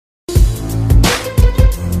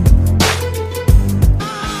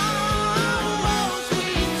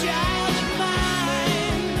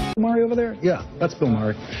there? Yeah, that's Bill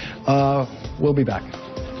Murray. We'll be back.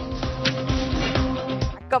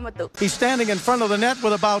 He's standing in front of the net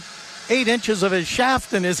with about 8 inches of his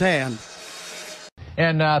shaft in his hand.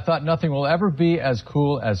 And thought nothing will ever be as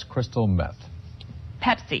cool as crystal meth.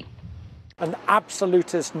 Pepsi. An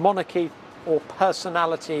absolutist monarchy or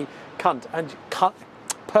personality cunt and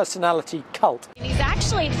personality cult. He's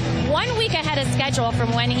actually 1 week ahead of schedule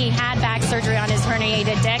from when he had back surgery on his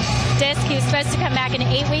herniated disc. He was supposed to come back in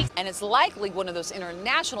 8 weeks. And it's likely one of those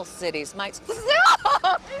international cities might... No!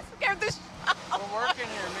 You scared the We're working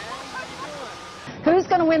here, man. How you doing? Who's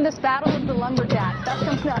going to win this battle with the lumberjacks? That's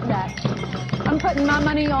comes up next. I'm putting my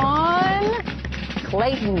money on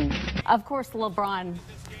Clayton. Of course, LeBron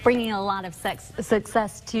bringing a lot of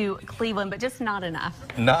success to Cleveland, but just not enough.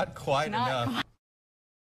 Not quite enough.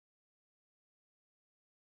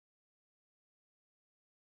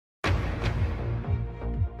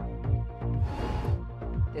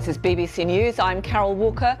 This is BBC News. I'm Carol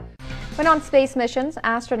Walker. When on space missions,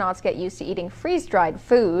 astronauts get used to eating freeze-dried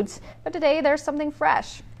foods, but today there's something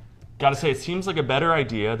fresh. Gotta say, it seems like a better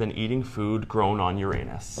idea than eating food grown on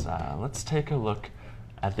Uranus. Let's take a look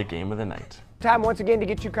at the game of the night. Time once again to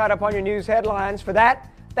get you caught up on your news headlines. For that,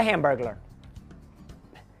 the Hamburglar.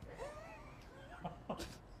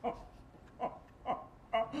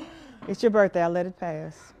 It's your birthday. I'll let it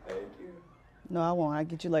pass. Thank you. No, I won't. I'll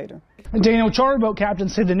get you later. Daniel, charter boat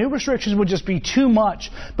captains said the new restrictions would just be too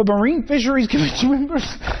much, but Marine Fisheries Commission members,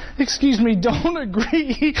 don't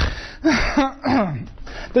agree.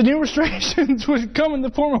 The new restrictions would come in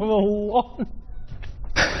the form of a law.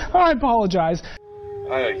 I apologize.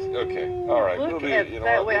 Okay, all right. Look at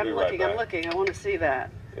that way I'm looking. I'm looking. I want to see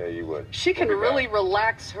that. Yeah, you would. She can really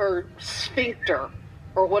relax her sphincter,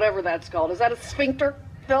 or whatever that's called. Is that a sphincter,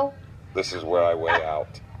 Phil? This is where I weigh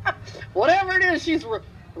out. Whatever it is, she's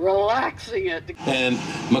relaxing it. And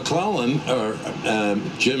McClellan, or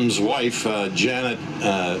Jim's wife, Janet,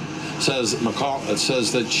 says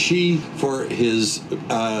that she, for his,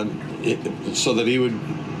 so that he would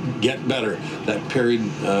get better, that period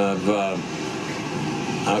of,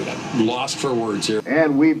 lost for words here.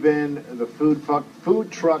 And we've been the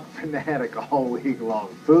food truck fanatic all week long.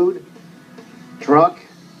 Food truck.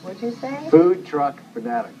 What'd you say? Food truck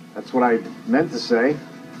fanatic. That's what I meant to say.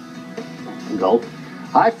 Gulp.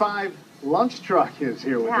 High Five Lunch Truck is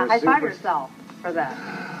here with us. Yeah, high five yourself for that.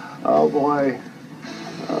 Oh boy.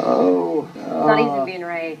 Oh. It's not easy being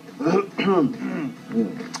Ray.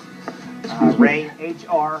 Ray,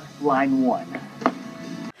 HR, line 1.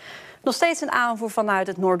 Nog steeds een aanvoer vanuit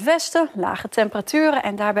het noordwesten, lage temperaturen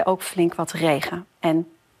en daarbij ook flink wat regen. En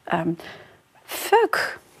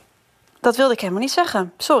fuck, dat wilde ik helemaal niet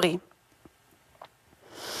zeggen. Sorry.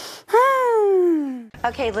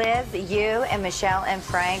 Okay, Liz, you and Michelle and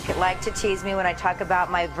Frank like to tease me when I talk about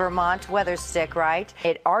my Vermont weather stick, right?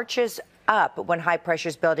 It arches up when high pressure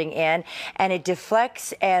is building in, and it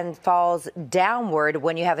deflects and falls downward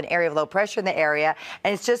when you have an area of low pressure in the area,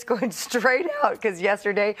 and it's just going straight out because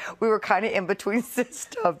yesterday we were kind of in between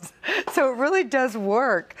systems. So it really does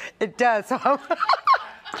work. It does.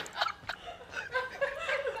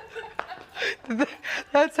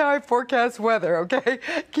 That's how I forecast weather, okay?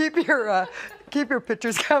 Keep your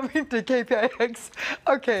pictures coming to KPIX.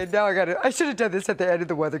 Okay, now I should have done this at the end of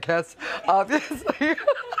the weathercast, obviously.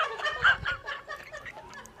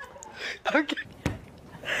 Okay.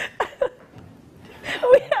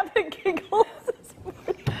 We have the giggles this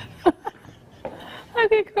morning. I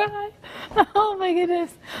could cry. Oh my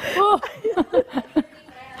goodness. Oh.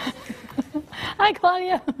 Hi,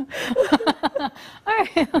 Claudia. All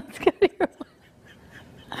right,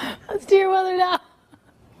 let's do your weather now.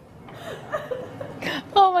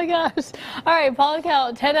 Oh my gosh. All right, pollen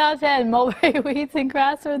count 10 out of 10. Mulberry wheats and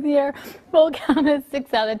grass are in the air. Roll count is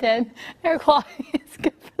 6 out of 10. Air quality is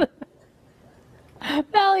good for the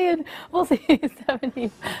Valiant. We'll see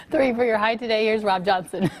 73 for your high today. Here's Rob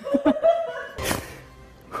Johnson. All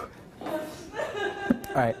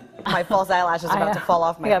right. My false eyelash is about to fall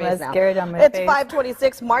off my face now. On my It's face.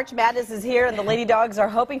 5:26. March Madness is here, and the Lady Dogs are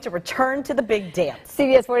hoping to return to the big dance.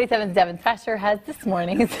 CBS 47's Devin Fesher has this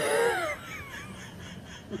morning's.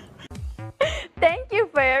 Thank you,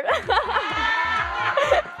 Fair.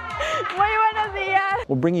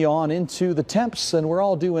 We'll bring you on into the temps, and we're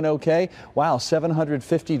all doing okay. Wow,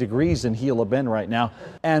 750 degrees in Gila Bend right now,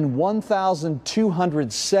 and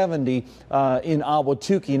 1,270 in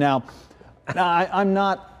Ahwatukee. Now, I'm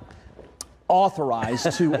not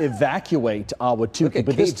authorized to evacuate Ahwatukee,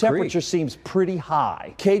 but this temperature seems pretty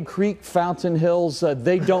high. Cade Creek, Fountain Hills,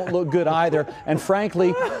 they don't look good either. And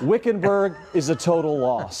frankly, Wickenburg is a total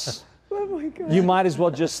loss. you might as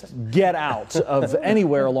well just get out of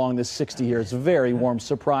anywhere along this 60 here. It's very warm.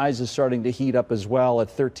 Surprise is starting to heat up as well at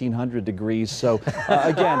 1,300 degrees. So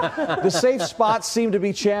again, the safe spots seem to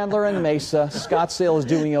be Chandler and Mesa. Scottsdale is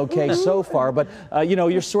doing okay so far, but you know,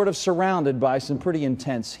 you're sort of surrounded by some pretty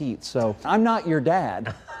intense heat. So I'm not your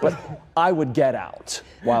dad, but I would get out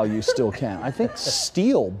while you still can. I think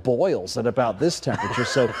steel boils at about this temperature,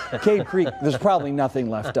 so Cave Creek, there's probably nothing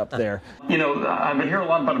left up there. You know, I've been hearing a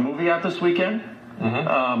lot about a movie out this weekend.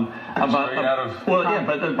 NWA.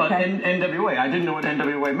 I didn't know what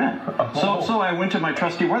NWA meant. So I went to my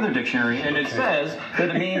trusty weather dictionary, and it says that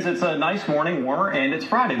it means it's a nice morning, warmer, and it's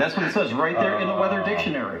Friday. That's what it says right there in the weather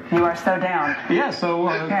dictionary. You are so down. Yeah, so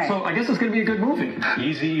I guess it's going to be a good movie.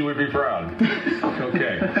 Easy, you would be proud.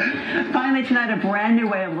 Okay. Finally tonight, a brand new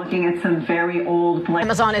way of looking at some very old places.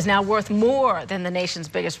 Amazon is now worth more than the nation's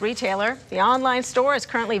biggest retailer. The online store is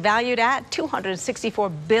currently valued at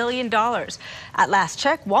 $264 billion. At last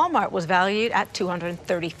check, Walmart was valued at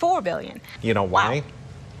 $234 billion. You know why?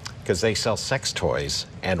 Because they sell sex toys,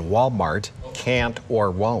 and Walmart can't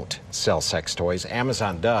or won't sell sex toys.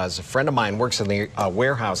 Amazon does. A friend of mine works in the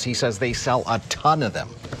warehouse. He says they sell a ton of them.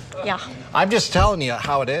 Yeah. I'm just telling you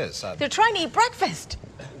how it is. They're trying to eat breakfast.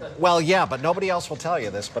 Well, yeah, but nobody else will tell you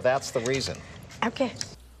this, but that's the reason. Okay.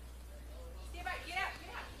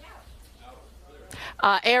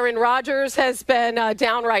 Aaron Rodgers has been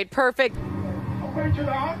downright perfect.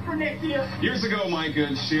 Years ago, my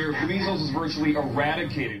good share, measles was virtually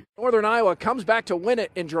eradicated. Northern Iowa comes back to win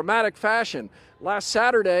it in dramatic fashion. Last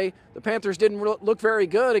Saturday, the Panthers didn't look very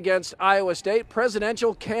good against Iowa State.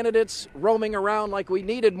 Presidential candidates roaming around like we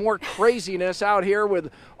needed more craziness out here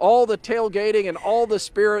with all the tailgating and all the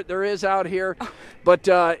spirit there is out here. But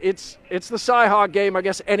it's the Cy-Hawk game. I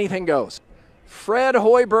guess anything goes. Fred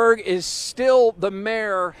Hoiberg is still the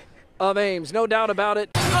mayor of Ames, no doubt about it.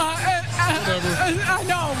 I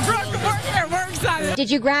know. We're excited. Did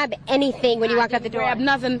you grab anything when you walked out the door? I grabbed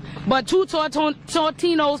nothing but two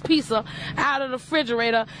Tortino's pizza out of the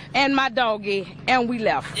refrigerator and my doggy, and we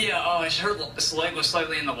left. Yeah, her leg was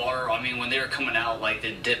slightly in the water. I mean, when they were coming out, like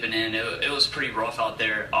they're dipping in, it was pretty rough out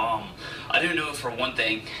there. I do know for one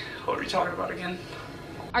thing. What are we talking about again?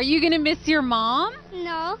 Are you gonna miss your mom?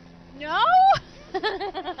 No. No?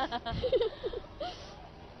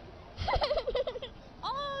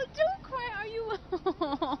 Oh, don't cry. Are you?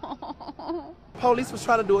 Police was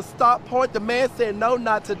trying to do a stop point. The man said, no,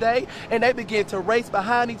 not today. And they began to race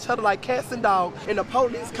behind each other like cats and dogs. And the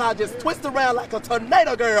police car just twisted around like a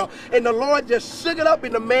tornado, girl. And the Lord just shook it up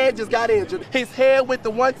and the man just got injured. His head went to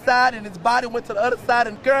one side and his body went to the other side.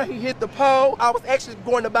 And girl, he hit the pole. I was actually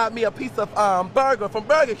going to buy me a piece of burger from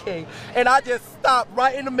Burger King. And I just stopped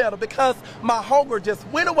right in the middle because my hunger just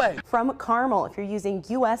went away. From Carmel, if you're using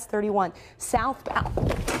US 31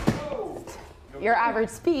 southbound, your average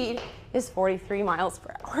speed is 43 miles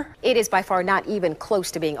per hour. It is by far not even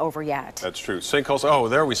close to being over yet. That's true. Sinkholes. Oh,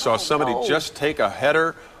 there we saw somebody just take a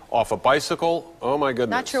header off a bicycle. Oh, my goodness.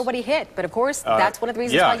 Not sure what he hit, but of course, that's one of the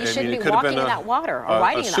reasons why you shouldn't be walking in that water or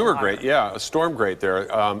riding in that water. A sewer grate, yeah, a storm grate there.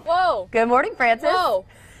 Whoa. Good morning, Francis. Whoa.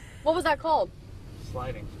 What was that called?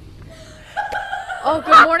 Sliding. Oh,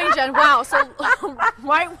 good morning, Jen. Wow. So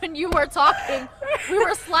right when you were talking, we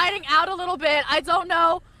were sliding out a little bit. I don't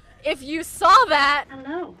know if you saw that.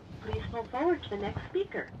 Hello. Please move forward to the next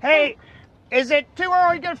speaker. Hey, is it too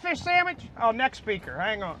early to get a fish sandwich? Oh, next speaker.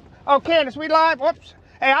 Hang on. Oh, Candace, we live? Whoops.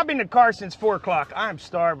 Hey, I've been in the car since 4 o'clock. I'm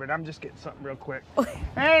starving. I'm just getting something real quick.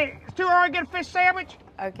 Hey, it's too early to get a fish sandwich?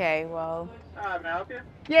 Okay, well. May I help you?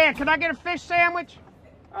 Yeah, can I get a fish sandwich?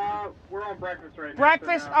 We're on breakfast right now.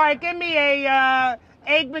 Breakfast? All right, give me a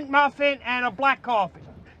egg McMuffin and a black coffee.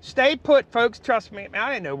 Stay put, folks. Trust me.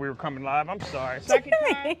 I didn't know we were coming live. I'm sorry. Second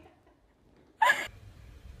time.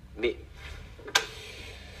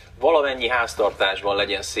 Valamennyi háztartásban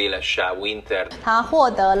legyen széles sávú internet. 他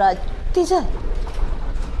获得了地震，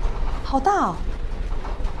好大哦！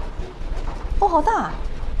哦，好大！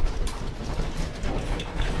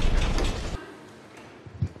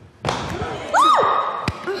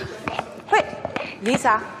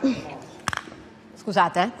 Lisa.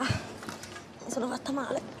 Scusate. Sono fatta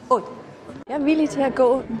male. Oj. Jeg er villig til at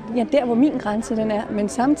gå der, hvor min grænse den er, men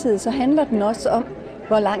samtidig så handler den også om,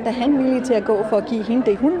 hvor langt er han villig til at gå for at give hende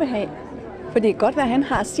det, hun vil have. For det kan godt være, at han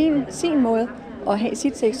har sin måde at have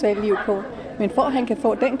sit seksuelle liv på, men for at han kan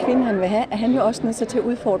få den kvinde, han vil have, er han jo også nødt til at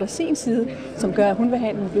udfordre sin side, som gør, at hun vil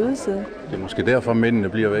have den bløde side. Det er måske derfor, mændene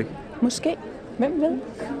bliver væk. Måske. Hvem ved?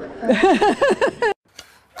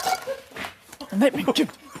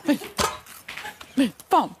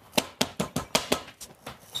 Bam!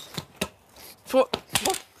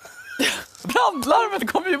 Brandlarmet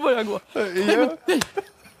kommer ju börja gå.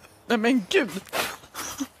 Nej men gud.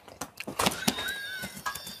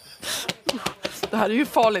 Det här är ju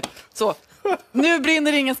farligt. Så, nu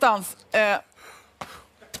brinner ingenstans.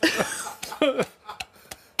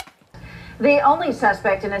 The only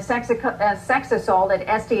suspect in a sex assault at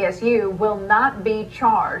SDSU will not be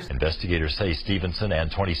charged. Investigators say Stevenson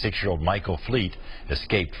and 26-year-old Michael Fleet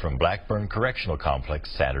escaped from Blackburn Correctional Complex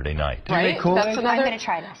Saturday night. Do you make Kool-Aid? I'm going to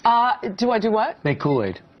try this. Do I do what? Make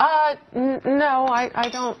Kool-Aid. No, I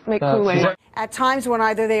don't make Kool-Aid. At times when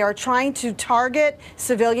either they are trying to target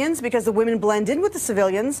civilians because the women blend in with the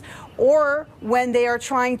civilians, or when they are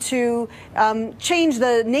trying to change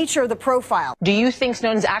the nature of the profile. Do you think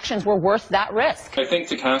Snowden's actions were worth that risk? I think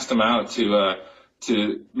to cast him out,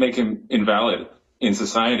 to make him invalid in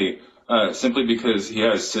society, simply because he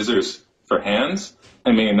has scissors for hands,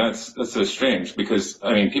 I mean, that's so strange, because,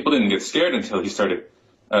 I mean, people didn't get scared until he started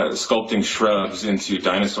sculpting shrubs into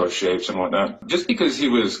dinosaur shapes and whatnot. Just because he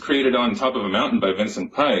was created on top of a mountain by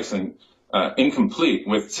Vincent Price and incomplete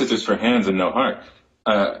with scissors for hands and no heart,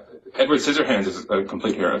 Edward Scissorhands is a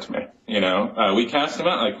complete hero to me. You know, we cast him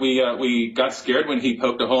out. Like we got scared when he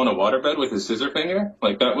poked a hole in a waterbed with his scissor finger.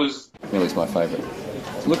 Like that was Millie's my favorite.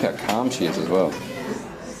 Look how calm she is as well.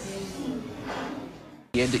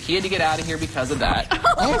 He had to get out of here because of that.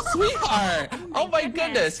 Oh, sweetheart. Oh, my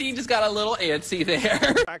goodness. He just got a little antsy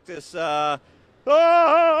there. Practice,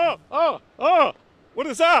 what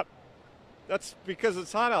is up? That's because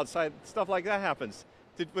it's hot outside. Stuff like that happens.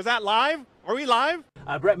 Was that live? Are we live?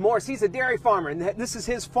 Brett Morse, he's a dairy farmer, and this is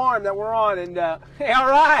his farm that we're on. And, hey, all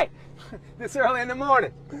right. This early in the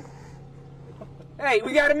morning. Hey,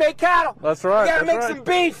 we got to make cattle. That's right. We got to make some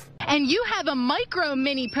beef. And you have a micro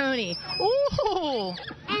mini pony. Ooh,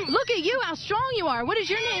 look at you, how strong you are. What is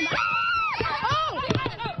your name? Oh!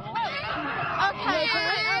 Okay, all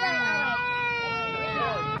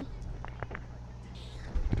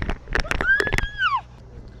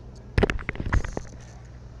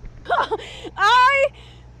right.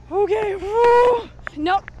 Okay, woo.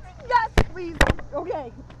 No, yes, please,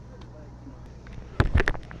 okay.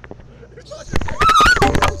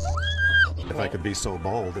 If I could be so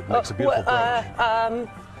bold, it makes a beautiful brooch.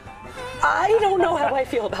 I don't know how I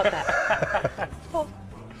feel about that.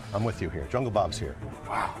 I'm with you here. Jungle Bob's here.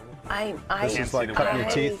 Wow. This is like cutting your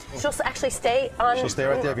teeth. She'll actually stay on She'll stay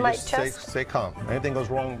right there. If you my just chest. stay calm. Anything goes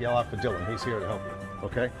wrong, yell out for Dylan. He's here to help you.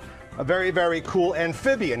 Okay? A very, very cool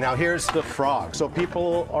amphibian. Now here's the frog. So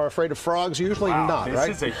people are afraid of frogs, usually not, right?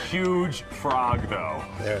 This is a huge frog, though.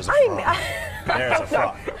 There's a frog. There's a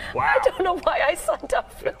frog. Wow. I don't know why I signed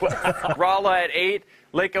up for this. Rolla at 8,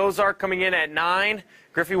 Lake Ozark coming in at 9.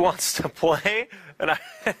 Griffey wants to play. And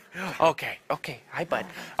okay, hi, bud.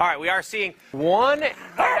 All right, we are seeing 1 right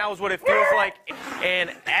now is what it feels like. And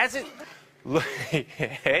as it...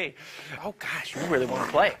 Hey, oh gosh, you really want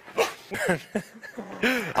to play.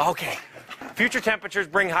 Okay, future temperatures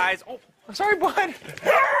bring highs. Oh, I'm sorry, bud.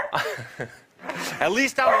 At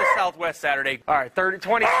least out of the southwest Saturday. All right,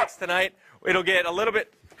 26 tonight. It'll get a little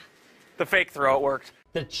bit, the fake throw, it worked.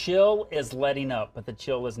 The chill is letting up, but the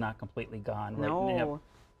chill is not completely gone. No.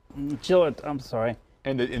 Chill, I'm sorry.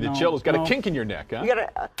 And the chill has got a kink in your neck, huh? You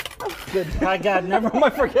gotta... Good. I got, never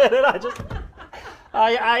mind, forget it.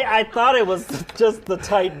 I thought it was just the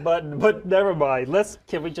tight button, but never mind.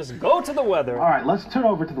 Can we just go to the weather? All right, let's turn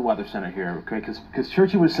over to the Weather Center here, okay? Because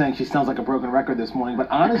Churchy was saying she sounds like a broken record this morning, but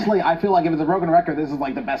honestly, I feel like if it's a broken record, this is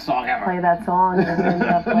like the best song ever. Play that song. You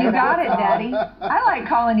got it, Daddy. I like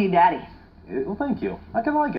calling you Daddy. Well, thank you. I can like it.